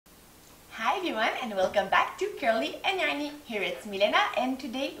Hi everyone and welcome back to Curly-n-Yarny. Here it's Milena and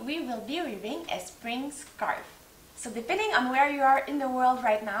today we will be weaving a spring scarf. So depending on where you are in the world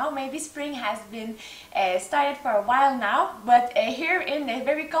right now, maybe spring has been started for a while now, but here in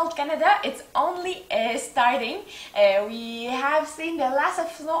very cold Canada it's only starting. We have seen the last of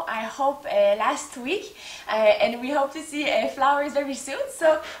snow, I hope, last week, and we hope to see flowers very soon.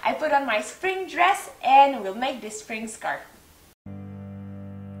 So I put on my spring dress and we'll make this spring scarf.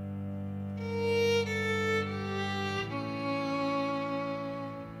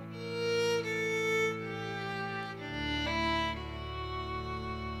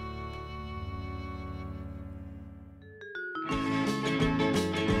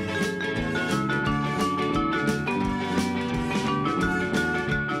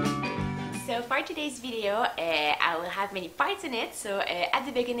 So for today's video, I will have many parts in it. So at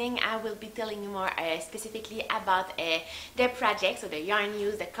the beginning, I will be telling you more specifically about the project, so the yarn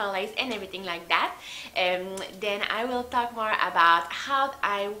use, the colors, and everything like that. Then I will talk more about how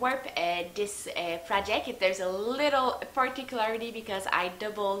I warp this project. There's a little particularity because I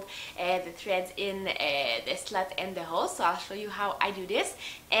doubled the threads in the slot and the hole, so I'll show you how I do this.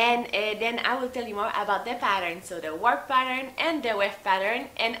 And then I will tell you more about the pattern, so the warp pattern and the weft pattern,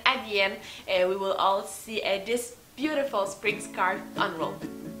 and at the end we will all see this beautiful spring scarf unrolled.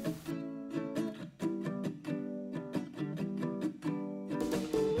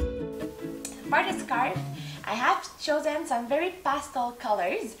 For the scarf, I have chosen some very pastel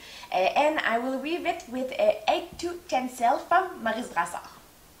colors and I will weave it with 8-2 Tencel from Maurice Brassard.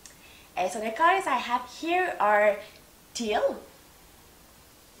 So the colors I have here are teal.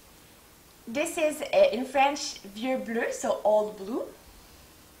 This is in French Vieux bleu, so old blue.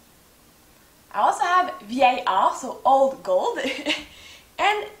 I also have Vieil or, so old gold,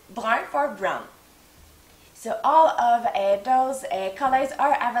 and brun for brown. So all of those colors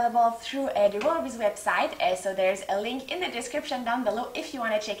are available through the Rollers website, so there's a link in the description down below if you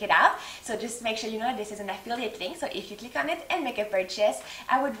want to check it out. So just make sure you know this is an affiliate link, so if you click on it and make a purchase,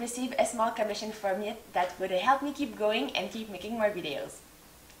 I would receive a small commission from it that would help me keep going and keep making more videos.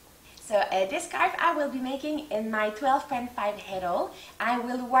 So this scarf I will be making in my 12.5 heddle. I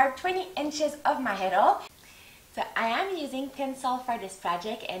will warp 20 inches of my heddle. So I am using Tencel for this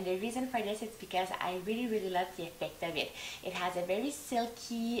project, and the reason for this is because I really love the effect of it. It has a very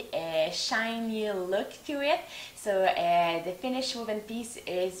silky, shiny look to it. So the finished woven piece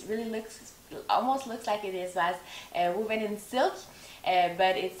is almost looks like it was woven in silk.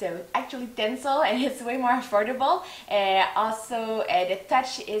 But it's actually Tencel and it's way more affordable. Also, the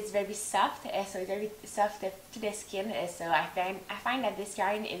touch is very soft, so it's very soft to the skin. So I find that this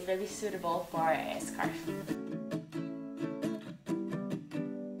yarn is very suitable for a scarf.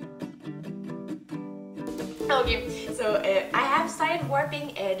 Okay, so I have started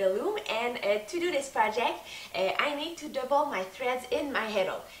warping the loom, and to do this project I need to double my threads in my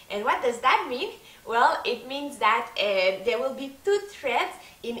heddle. And what does that mean? Well, it means that there will be 2 threads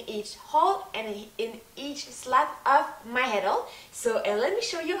in each hole and in each slot of my heddle. So let me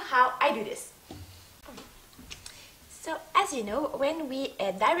show you how I do this. So as you know, when we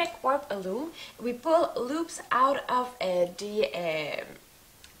direct warp a loom, we pull loops out of the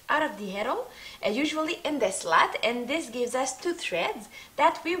heddle, usually in the slot, and this gives us 2 threads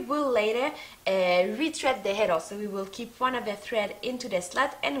that we will later rethread the heddle. So we will keep one of the thread into the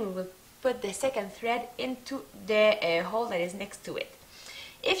slot and we will put the second thread into the hole that is next to it.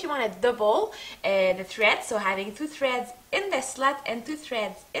 If you want to double the thread, so having 2 threads in the slot and 2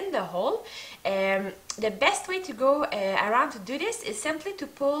 threads in the hole, the best way to go around to do this is simply to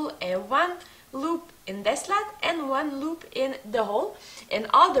pull one loop in the slot and one loop in the hole and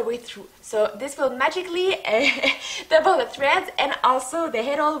all the way through. So this will magically double the threads, and also the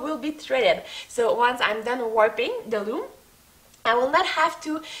heddle will be threaded. So once I'm done warping the loom, I will not have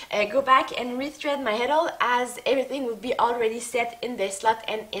to go back and rethread my heddle, as everything will be already set in the slot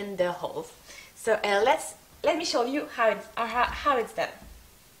and in the hole. So let me show you how it's done.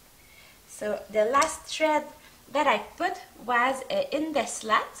 So the last thread that I put was in the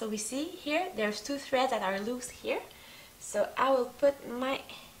slot. So we see here there's 2 threads that are loose here. So I will put my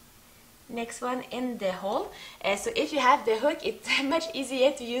next one in the hole. So if you have the hook, it's much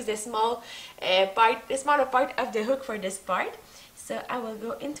easier to use the smaller part of the hook for this part. So I will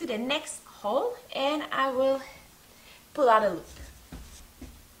go into the next hole and I will pull out a loop.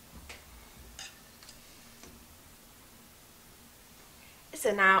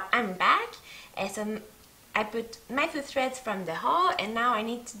 So now I'm back. So I put my 2 threads from the hole, and now I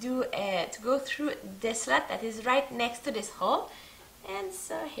need to go through the slot that is right next to this hole. And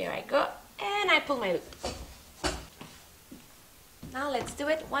so here I go, and I pull my loop. Now let's do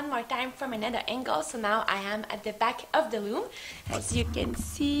it one more time from another angle. So now I am at the back of the loom. As you can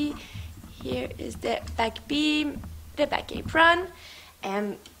see, here is the back beam, the back apron.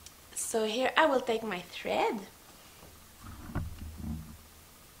 And so here I will take my thread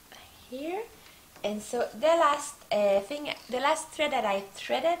here. And so the last thread that I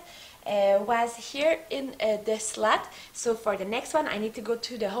threaded was here in the slot. So for the next one, I need to go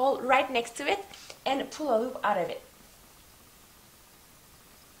to the hole right next to it and pull a loop out of it.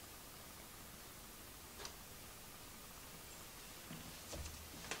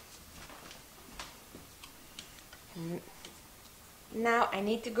 Now I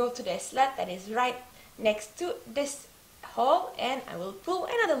need to go to the slot that is right next to this hole, and I will pull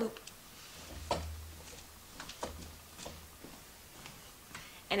another loop.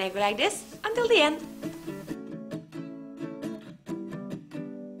 And I go like this until the end.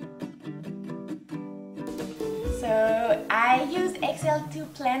 So I used Excel to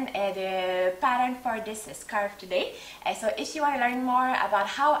plan the pattern for this scarf today. So if you want to learn more about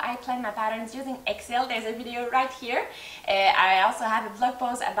how I plan my patterns using Excel, there's a video right here. I also have a blog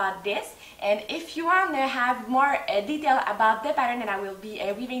post about this. And if you want to have more detail about the pattern that I will be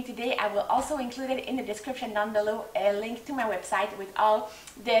weaving today, I will also include it in the description down below, a link to my website with all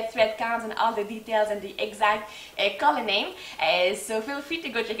the thread counts and all the details and the exact color name. So feel free to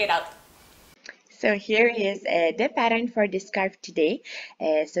go check it out. So here is the pattern for the scarf today.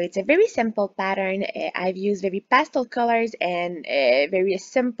 So it's a very simple pattern. I've used very pastel colors and very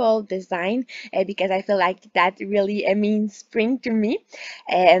simple design because I feel like that really means spring to me.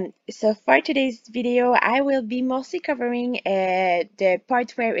 So for today's video, I will be mostly covering the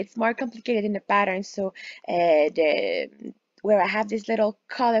part where it's more complicated in the pattern. So where I have this little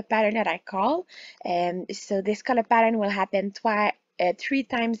color pattern that I call. So this color pattern will happen twice. 3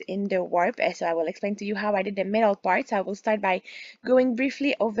 times in the warp. So I will explain to you how I did the middle part. So I will start by going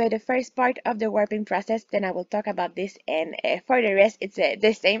briefly over the first part of the warping process, then I will talk about this, and for the rest it's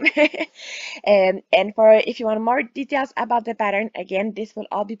the same. And for if you want more details about the pattern, again, this will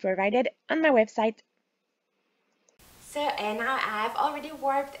all be provided on my website. So now I have already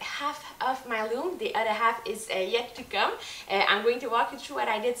warped half of my loom, the other half is yet to come. I'm going to walk you through what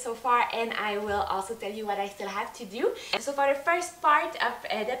I did so far, and I will also tell you what I still have to do. So for the first part of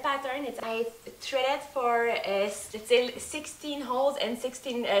the pattern, I threaded for let's say 16 holes and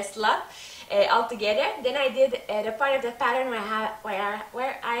 16 slots all together. Then I did the part of the pattern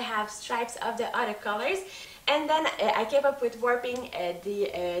where I have stripes of the other colors. And then I came up with warping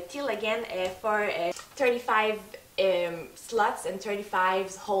the teal again for 35 slots and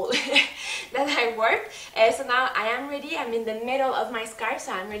 35 holes that I warped. So now I am ready. I'm in the middle of my scarf,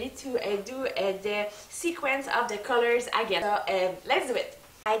 so I'm ready to do the sequence of the colors again. So let's do it.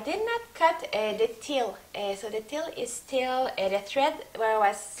 I did not cut the teal, so the teal is still, the thread where I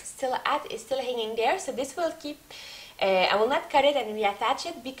was still at is still hanging there, so this will keep. I will not cut it and reattach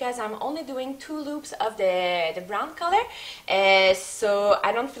it because I'm only doing 2 loops of the brown color, so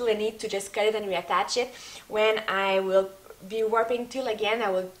I don't feel the need to just cut it and reattach it. When I will be warping teal again, I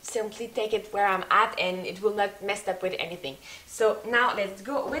will simply take it where I'm at and it will not mess up with anything. So now let's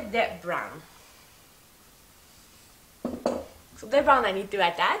go with the brown. So the brown I need to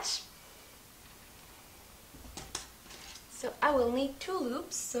attach. So I will need 2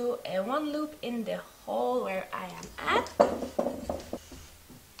 loops, so 1 loop in the hole where I am at,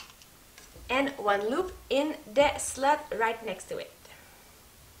 and 1 loop in the slot right next to it.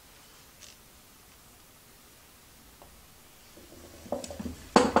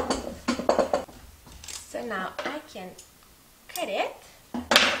 So now I can cut it,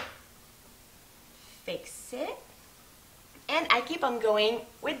 fix it, and I keep on going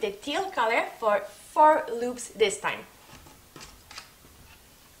with the teal color for 4 loops this time.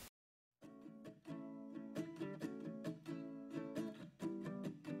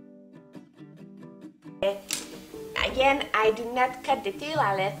 Again, I do not cut the tail,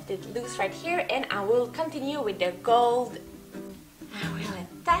 I left it loose right here, and I will continue with the gold. I will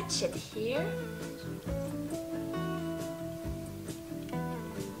attach it here.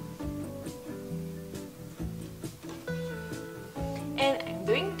 And I'm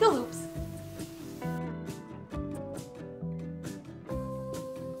doing 2 loops.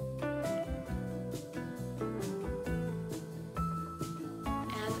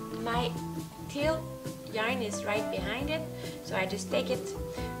 And my teal yarn is right behind it, so I just take it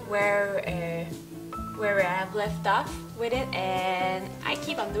where I have left off with it, and I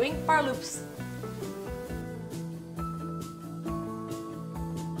keep on doing 4 loops.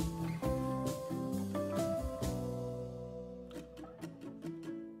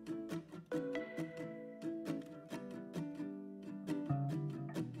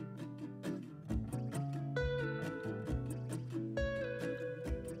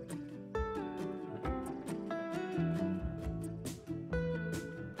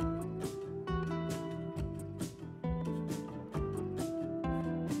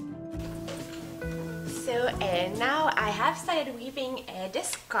 So now I have started weaving this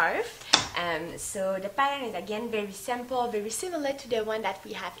scarf. So the pattern is again very simple, very similar to the one that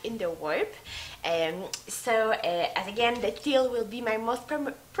we have in the warp. As again, the teal will be my most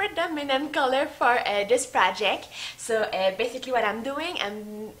predominant color for this project. So basically what I'm doing,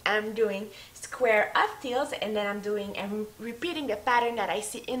 I'm doing square of teals, and then I'm repeating the pattern that I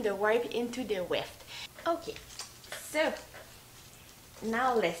see in the warp into the weft. Okay, so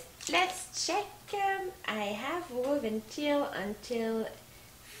now let's check. I have woven teal until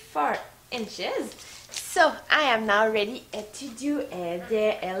 4 inches. So I am now ready to do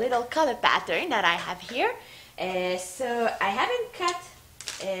the little color pattern that I have here. So I haven't cut,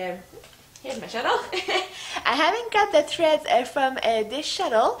 here's my shuttle. I haven't cut the threads from this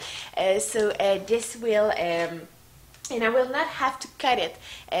shuttle, so this will, and I will not have to cut it.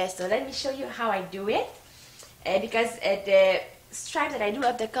 So let me show you how I do it, because the stripes that I do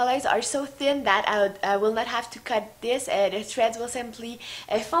of the colors are so thin that I will not have to cut this. The threads will simply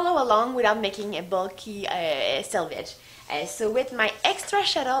follow along without making a bulky selvage. So with my extra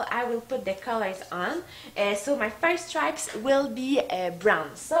shuttle, I will put the colors on. So my first stripes will be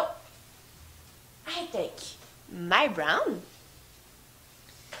brown. So I take my brown,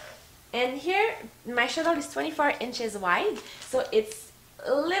 and here my shuttle is 24 inches wide, so it's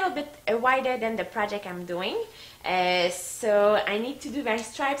a little bit wider than the project I'm doing. So I need to do my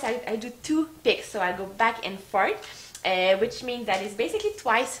stripes. I do 2 picks, so I go back and forth, which means that it's basically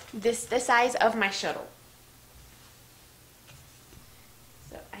twice the size of my shuttle.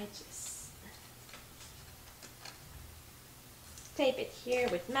 So I just tape it here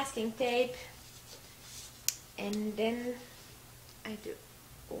with masking tape, and then I do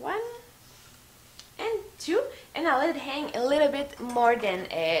 1 and 2, and I'll let it hang a little bit more than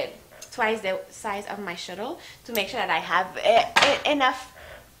twice the size of my shuttle to make sure that I have enough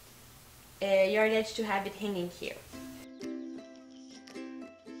yardage to have it hanging here.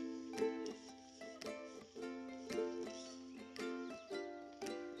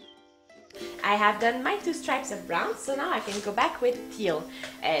 I have done my 2 stripes of brown, so now I can go back with teal.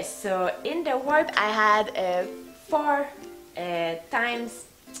 So in the warp I had 4 times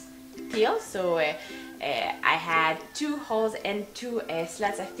teal, so I had 2 holes and 2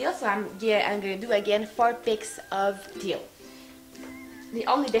 slots of teal, so I'm going to do again 4 picks of teal. The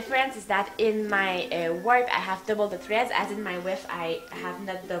only difference is that in my warp I have doubled the threads, as in my weft I have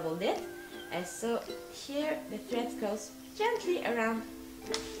not doubled it. So here the threads goes gently around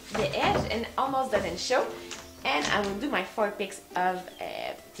the edge and almost doesn't show, and I will do my 4 picks of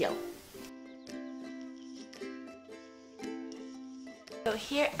teal. So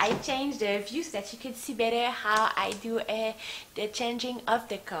here I changed the view so that you could see better how I do the changing of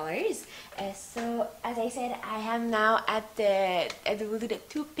the colors. So as I said, I am now at the we'll do the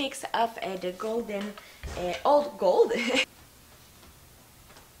 2 picks of the golden old gold.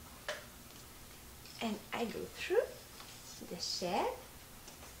 And I go through the shed.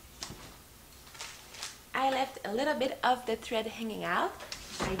 I left a little bit of the thread hanging out.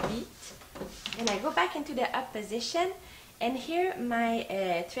 I beat, and I go back into the up position. And here my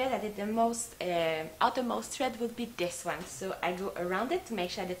thread that did the most outermost thread would be this one. So I go around it to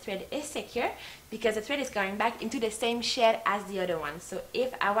make sure the thread is secure, because the thread is going back into the same shed as the other one. So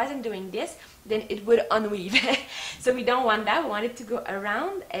if I wasn't doing this, then it would unweave. So we don't want that. We want it to go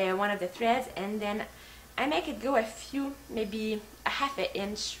around one of the threads, and then I make it go a few, maybe a half an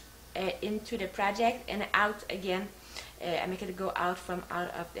inch into the project and out again. I make it go out from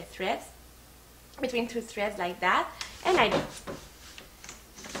out of the threads, between 2 threads like that, and I do.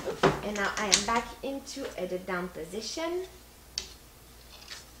 And now I am back into the down position.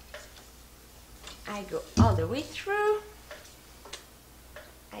 I go all the way through.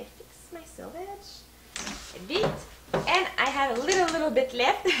 I fix my selvage, I beat, and I have a little bit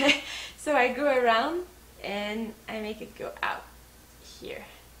left. So I go around and I make it go out here.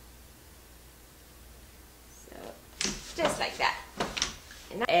 So just like that.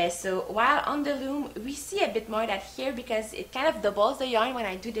 So while on the loom, we see a bit more that here, because it kind of doubles the yarn when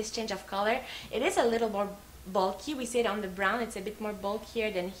I do this change of color. It is a little more bulky. We see it on the brown, it's a bit more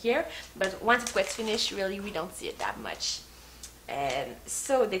bulkier than here, but once it gets finished, really we don't see it that much.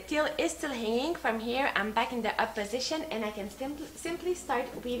 So the teal is still hanging. From here I'm back in the up position, and I can simply start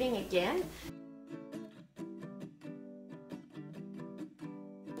weaving again.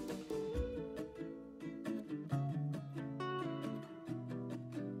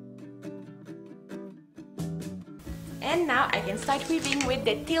 And now I can start weaving with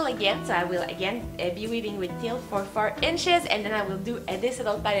the teal again. So I will again be weaving with teal for 4 inches, and then I will do this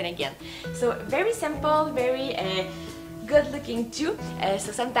little pattern again. So very simple, very good looking too.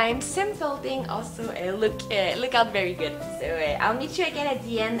 So sometimes simple things also look out very good. So I'll meet you again at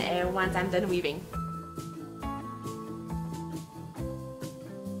the end once I'm done weaving.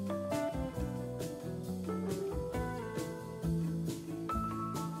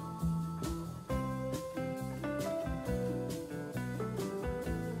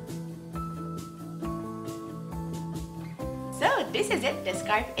 So this is it. The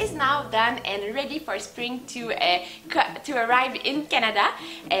scarf is now done and ready for spring to arrive in Canada.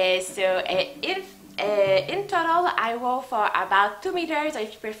 In total, I wove for about 2 meters, or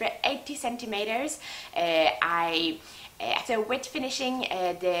if you prefer 80 centimeters. After wet finishing,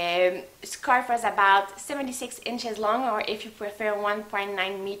 the scarf was about 76 inches long, or if you prefer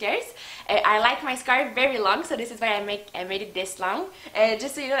 1.9 meters. I like my scarf very long, so this is why I made it this long.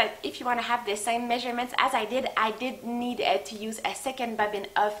 Just so you know that if you want to have the same measurements as I did need to use a second bobbin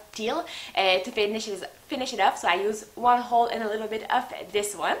of teal to finish it off. So I use one hole and a little bit of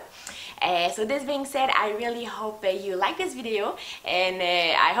this one. So this being said, I really hope you like this video, and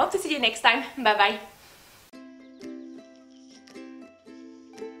I hope to see you next time. Bye bye.